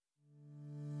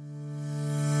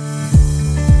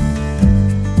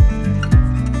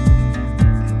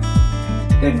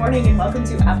morning and welcome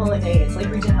to Apple a Day. It's Lake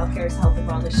Region Healthcare's Health and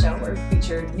Wellness Show where we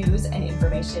feature news and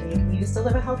information you can use to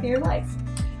live a healthier life.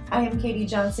 I am Katie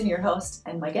Johnson, your host,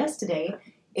 and my guest today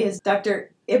is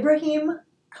Dr. Ibrahim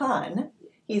Khan.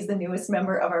 He's the newest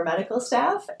member of our medical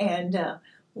staff, and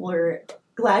we're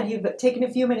glad you've taken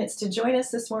a few minutes to join us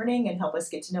this morning and help us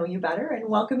get to know you better and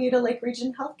welcome you to Lake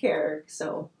Region Healthcare.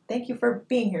 So thank you for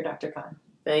being here, Dr. Khan.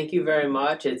 Thank you very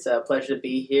much. It's a pleasure to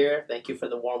be here. Thank you for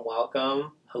the warm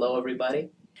welcome. Hello, everybody.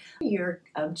 You're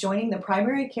joining the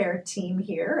primary care team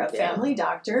here, a family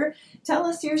doctor. Tell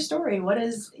us your story. What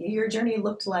has your journey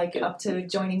looked like up to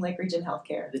joining Lake Region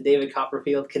Healthcare? The David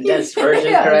Copperfield condensed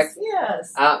version, correct?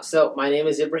 Yes. So my name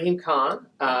is Ibrahim Khan,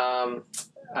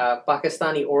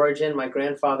 Pakistani origin. My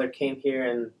grandfather came here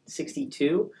in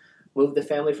 '62, moved the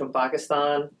family from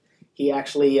Pakistan. He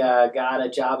actually got a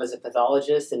job as a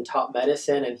pathologist and taught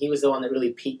medicine, and he was the one that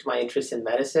really piqued my interest in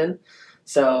medicine.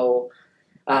 So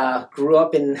grew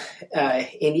up in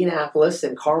Indianapolis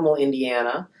and Carmel,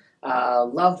 Indiana.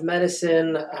 Loved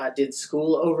medicine, did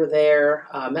school over there,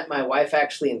 met my wife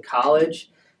actually in college.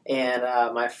 And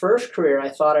my first career, I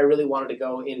thought I really wanted to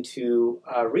go into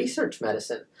research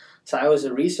medicine. So I was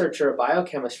a researcher, a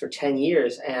biochemist for 10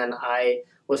 years, and I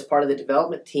was part of the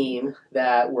development team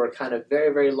that were kind of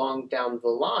very, very long down the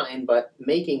line, but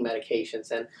making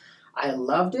medications. And I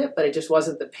loved it, but it just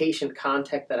wasn't the patient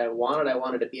contact that I wanted. I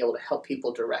wanted to be able to help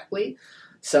people directly.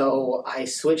 So I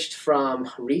switched from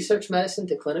research medicine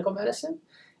to clinical medicine,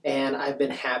 and I've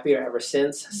been happier ever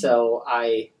since. So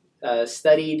I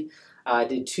studied,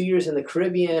 did 2 years in the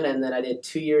Caribbean, and then I did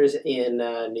 2 years in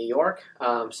New York.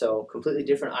 So completely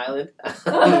different island.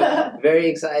 Very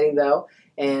exciting, though.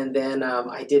 And then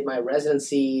I did my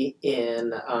residency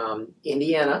in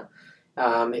Indiana.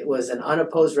 It was an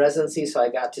unopposed residency, so I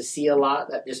got to see a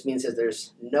lot. That just means that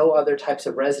there's no other types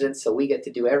of residents, so we get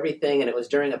to do everything. And it was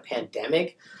during a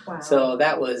pandemic. Wow. So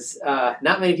that was,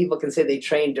 not many people can say they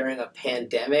trained during a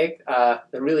pandemic.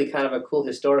 Really kind of a cool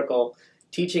historical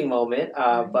teaching moment,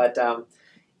 but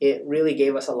it really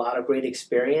gave us a lot of great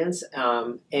experience.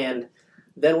 And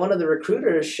then one of the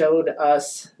recruiters showed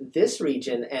us this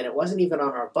region, and it wasn't even on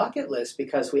our bucket list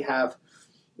because we have,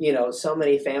 so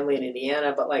many family in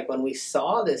Indiana. But like when we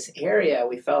saw this area,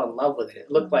 we fell in love with it.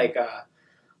 It looked like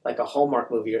a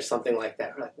Hallmark movie or something like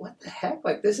that. We're like, what the heck?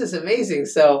 Like, this is amazing.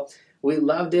 So we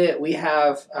loved it. We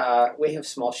have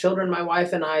small children, my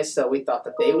wife and I, so we thought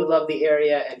that they would love the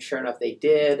area, and sure enough, they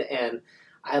did. And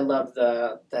I love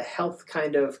the health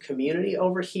kind of community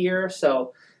over here.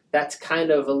 So that's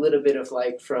kind of a little bit of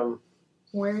like from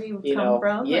where you come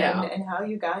from and how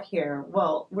you got here.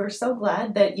 Well, we're so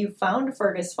glad that you found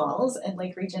Fergus Falls and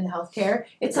Lake Region Healthcare.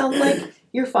 It sounds like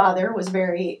your father was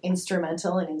very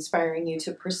instrumental in inspiring you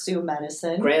to pursue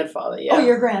medicine. Grandfather, yeah. Oh,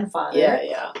 your grandfather.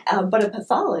 Yeah. But a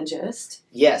pathologist.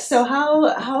 Yes. So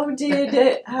how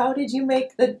did you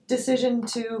make the decision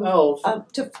to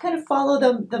kind of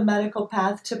follow the medical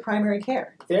path to primary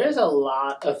care? There's a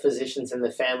lot of physicians in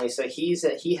the family. So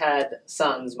he had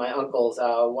sons, my uncles.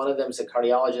 One of them's a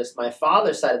cardiologist. My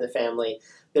father's side of the family,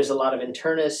 there's a lot of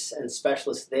internists and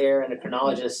specialists there,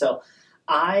 endocrinologists. So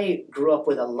I grew up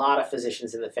with a lot of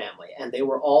physicians in the family, and they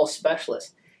were all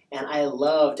specialists. And I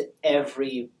loved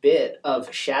every bit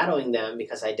of shadowing them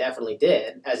because I definitely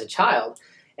did as a child.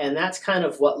 And that's kind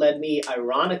of what led me,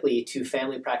 ironically, to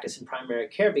family practice and primary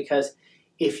care, because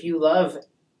if you love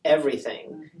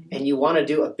everything and you want to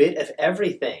do a bit of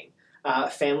everything,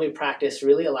 family practice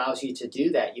really allows you to do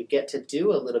that. You get to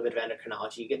do a little bit of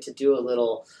endocrinology. You get to do a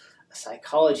little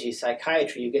psychology,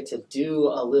 psychiatry. You get to do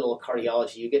a little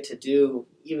cardiology. You get to do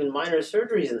even minor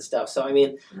surgeries and stuff. So, I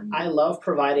mean, I love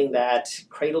providing that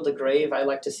cradle to grave. I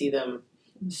like to see them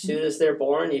as soon as they're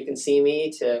born. You can see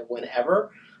me to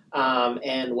whenever.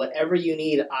 And whatever you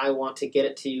need, I want to get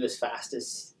it to you as fast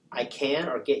as I can,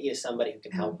 or get you somebody who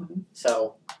can help.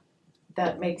 So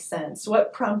that makes sense.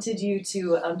 What prompted you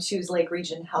to choose Lake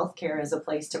Region Healthcare as a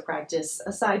place to practice,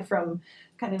 aside from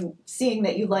kind of seeing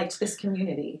that you liked this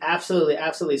community?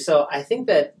 Absolutely. So I think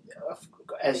that,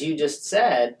 as you just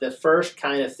said, the first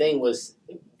kind of thing was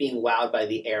being wowed by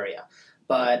the area.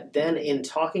 But then in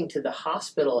talking to the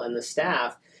hospital and the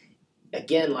staff,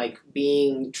 again, like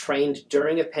being trained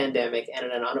during a pandemic and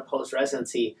in an unopposed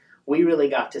residency, we really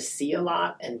got to see a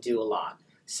lot and do a lot.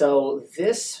 So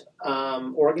this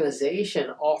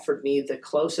organization offered me the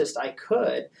closest I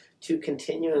could to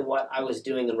continuing what I was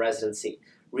doing in residency,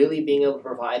 really being able to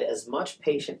provide as much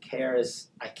patient care as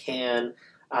I can.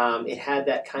 It had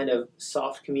that kind of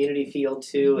soft community feel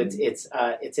too.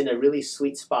 It's in a really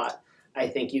sweet spot. I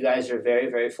think you guys are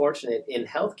very, very fortunate in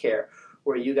healthcare,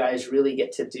 where you guys really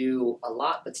get to do a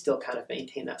lot but still kind of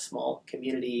maintain that small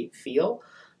community feel.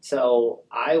 So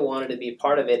I wanted to be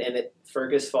part of it, and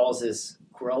Fergus Falls is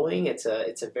growing. It's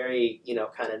a very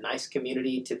kind of nice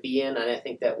community to be in, and I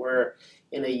think that we're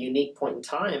in a unique point in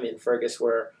time in Fergus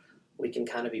where we can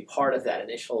kind of be part of that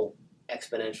initial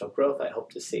exponential growth I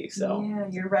hope to see. So yeah,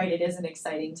 you're right. It is an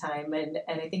exciting time, and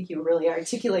I think you really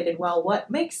articulated well what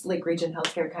makes Lake Region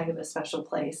Healthcare kind of a special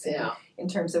place in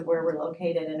terms of where we're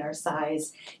located and our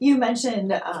size. You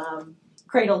mentioned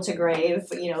cradle to grave,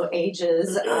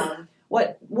 ages.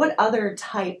 What other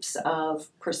types of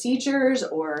procedures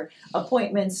or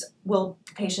appointments will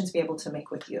patients be able to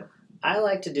make with you? I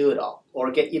like to do it all, or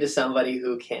get you to somebody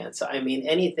who can. So I mean,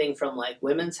 anything from like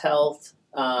women's health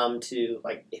to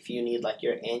like if you need like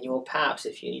your annual PAPs,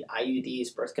 if you need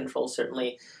IUDs, birth control,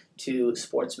 certainly, to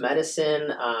sports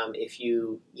medicine, if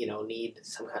you need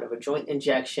some kind of a joint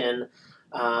injection,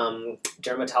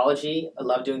 dermatology. I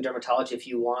love doing dermatology. If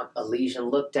you want a lesion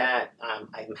looked at,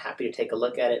 I'm happy to take a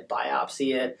look at it,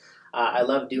 biopsy it. I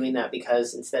love doing that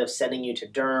because instead of sending you to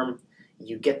derm,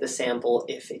 you get the sample.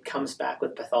 If it comes back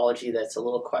with pathology that's a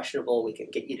little questionable, we can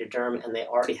get you to derm, and they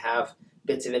already have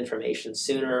bits of information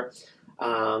sooner.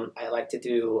 I like to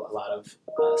do a lot of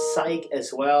psych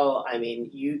as well. I mean,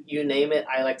 you name it,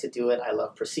 I like to do it. I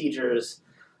love procedures.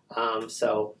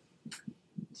 So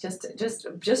just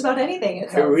about anything.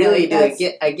 I really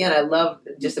do. Again, I love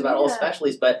just about all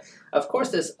specialties, but of course,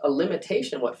 there's a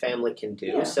limitation what family can do.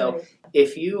 Yeah, so right.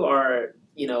 If you are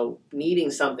needing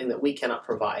something that we cannot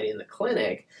provide in the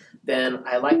clinic, then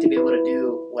I like to be able to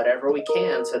do whatever we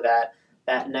can so that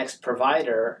next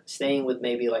provider, staying with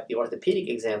maybe like the orthopedic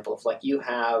example, if like you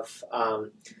have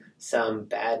some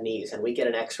bad knees and we get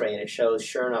an x-ray and it shows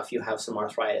sure enough you have some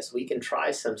arthritis, we can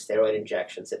try some steroid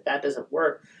injections. If that doesn't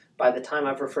work, by the time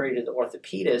I've referred you to the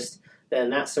orthopedist, then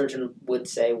that surgeon would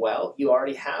say, well, you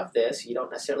already have this. You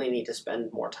don't necessarily need to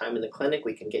spend more time in the clinic.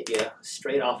 We can get you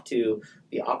straight off to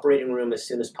the operating room as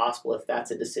soon as possible if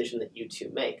that's a decision that you two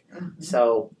make. Mm-hmm.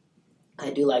 So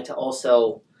I do like to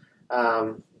also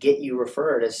get you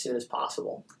referred as soon as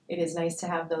possible. It is nice to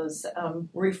have those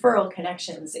referral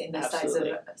connections in the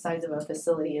size of a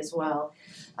facility as well.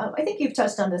 I think you've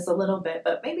touched on this a little bit,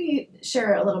 but maybe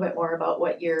share a little bit more about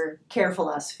what your care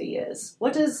philosophy is.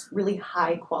 What does really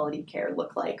high quality care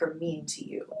look like or mean to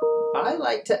you? I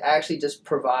like to actually just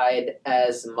provide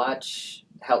as much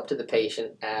help to the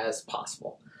patient as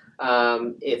possible.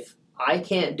 If I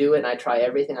can't do it, and I try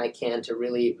everything I can to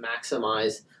really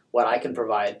maximize what I can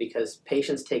provide, because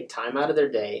patients take time out of their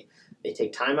day, they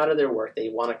take time out of their work, they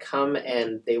want to come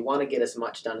and they want to get as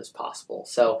much done as possible.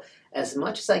 So as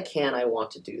much as I can, I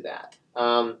want to do that.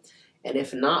 And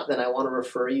if not, then I want to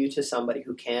refer you to somebody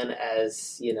who can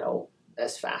as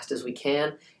fast as we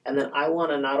can. And then I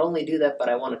want to not only do that, but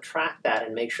I want to track that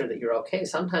and make sure that you're okay.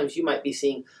 Sometimes you might be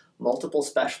seeing multiple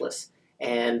specialists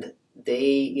and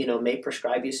they, may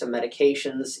prescribe you some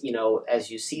medications,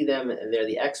 as you see them and they're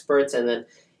the experts. And then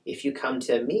if you come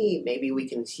to me, maybe we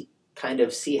can kind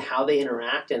of see how they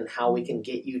interact and how we can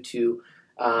get you to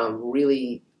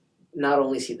really not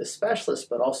only see the specialist,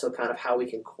 but also kind of how we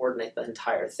can coordinate the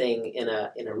entire thing in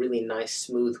a really nice,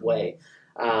 smooth way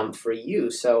for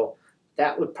you. So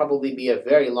that would probably be a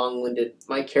very long-winded,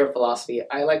 my care philosophy.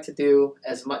 I like to do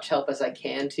as much help as I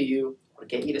can to you or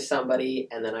get you to somebody,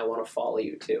 and then I want to follow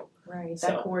you too. Right,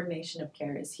 that coordination of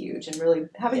care is huge, and really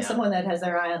having someone that has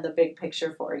their eye on the big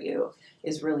picture for you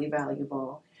is really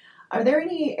valuable. Are there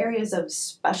any areas of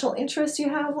special interest you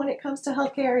have when it comes to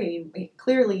healthcare?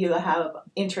 Clearly you have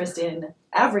interest in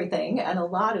everything and a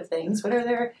lot of things, but are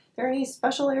there any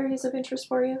special areas of interest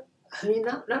for you? I mean,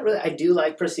 not really. I do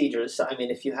like procedures. So, I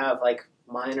mean, if you have like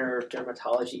minor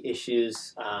dermatology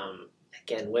issues,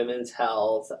 again, women's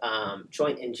health,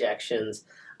 joint injections,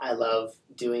 I love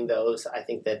doing those. I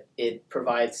think that it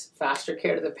provides faster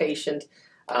care to the patient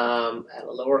at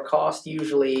a lower cost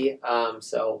usually, and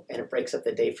it breaks up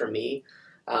the day for me.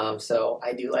 So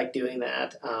I do like doing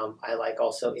that. I like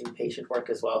also inpatient work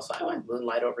as well, so I might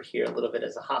moonlight over here a little bit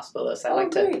as a hospitalist. I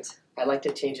like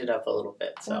to change it up a little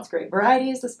bit. So. That's great. Variety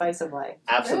is the spice of life.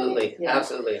 Absolutely, right? Yeah.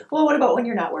 Absolutely. Well, what about when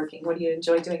you're not working? What do you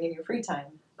enjoy doing in your free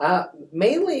time?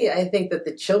 Mainly, I think that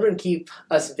the children keep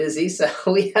us busy, so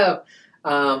we have...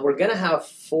 we're going to have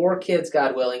 4 kids,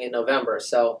 God willing, in November.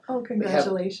 So,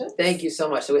 congratulations. Thank you so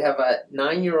much. So we have a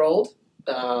 9-year-old,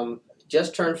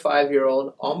 just turned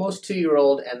 5-year-old, almost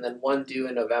 2-year-old, and then 1 due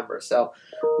in November. So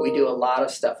we do a lot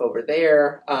of stuff over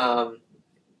there,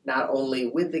 not only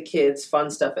with the kids, fun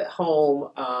stuff at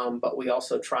home, but we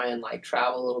also try and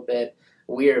travel a little bit.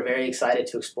 We are very excited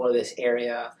to explore this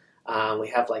area. We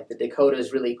have the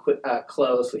Dakotas really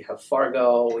close. We have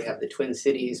Fargo. We have the Twin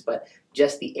Cities, but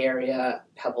just the area,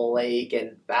 Pebble Lake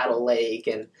and Battle Lake,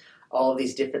 and all of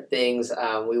these different things.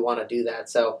 We want to do that.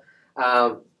 So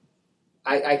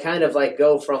I kind of like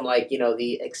go from like,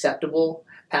 the acceptable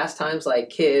pastimes like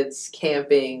kids,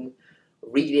 camping,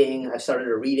 reading. I've started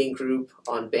a reading group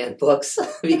on banned books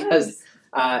because,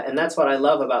 and that's what I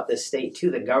love about this state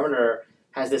too. The governor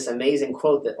has this amazing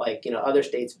quote that like, other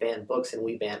states ban books and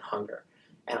we ban hunger.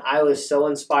 And I was so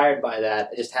inspired by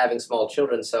that, just having small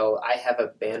children. So I have a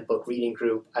banned book reading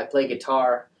group. I play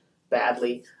guitar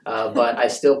badly, but I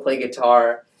still play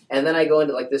guitar. And then I go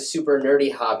into like this super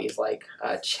nerdy hobbies like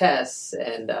chess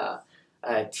and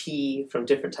tea from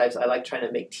different types. I like trying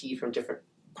to make tea from different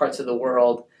parts of the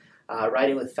world,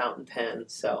 writing with fountain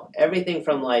pens. So everything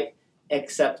from like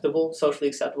socially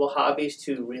acceptable hobbies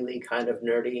to really kind of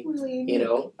nerdy,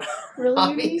 really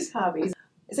hobbies. Unique hobbies.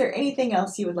 Is there anything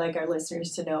else you would like our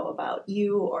listeners to know about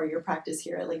you or your practice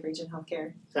here at Lake Region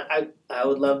Healthcare? I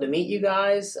would love to meet you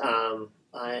guys.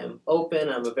 I am open.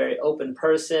 I'm a very open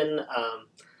person.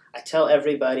 I tell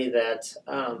everybody that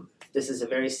this is a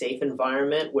very safe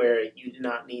environment where you do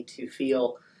not need to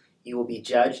feel you will be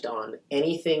judged on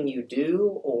anything you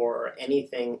do or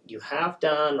anything you have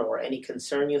done or any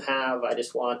concern you have. I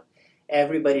just want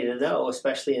everybody to know,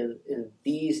 especially in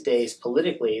these days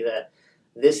politically, that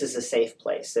this is a safe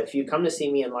place. If you come to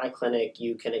see me in my clinic,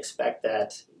 you can expect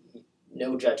that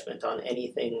no judgment on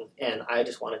anything, and I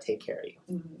just want to take care of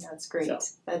you. That's great. So.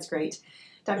 That's great.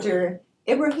 Dr.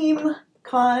 Ibrahim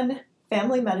Khan,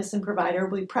 family medicine provider,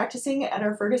 will be practicing at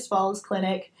our Fergus Falls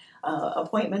clinic.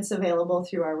 Appointments available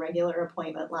through our regular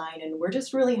appointment line, and we're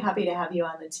just really happy to have you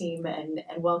on the team and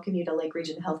welcome you to Lake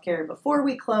Region Healthcare. Before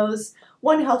we close,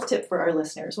 one health tip for our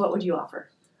listeners. What would you offer?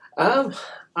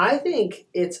 I think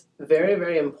it's very,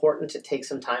 very important to take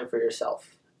some time for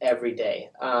yourself every day.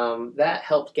 That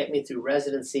helped get me through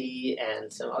residency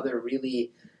and some other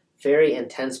really very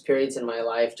intense periods in my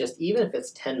life. Just even if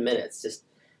it's 10 minutes, just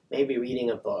maybe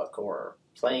reading a book or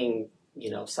playing,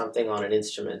 something on an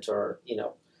instrument or,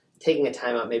 taking a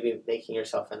time out, maybe making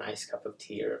yourself a nice cup of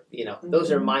tea or,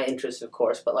 those are my interests, of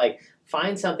course, but like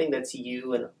find something that's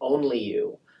you and only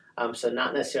you. So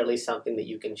not necessarily something that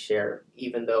you can share,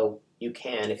 even though you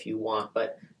can if you want,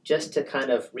 but just to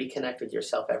kind of reconnect with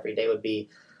yourself every day would be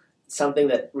something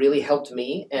that really helped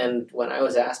me. And when I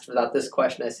was asked about this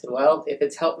question, I said, well, if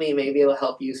it's helped me, maybe it'll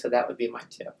help you. So that would be my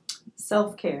tip.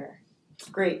 Self-care.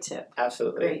 Great tip.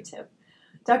 Absolutely. Great tip.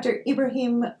 Dr.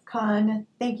 Ibrahim Khan,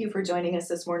 thank you for joining us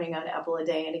this morning on Apple a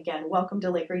Day. And again, welcome to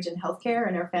Lake Region Healthcare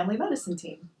and our family medicine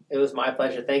team. It was my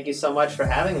pleasure. Thank you so much for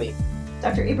having me.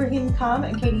 Dr. Ibrahim Khan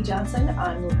and Katie Johnson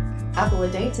on Apple a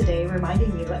Day today,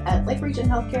 reminding you at Lake Region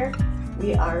Healthcare,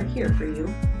 we are here for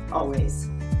you always.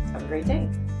 Have a great day.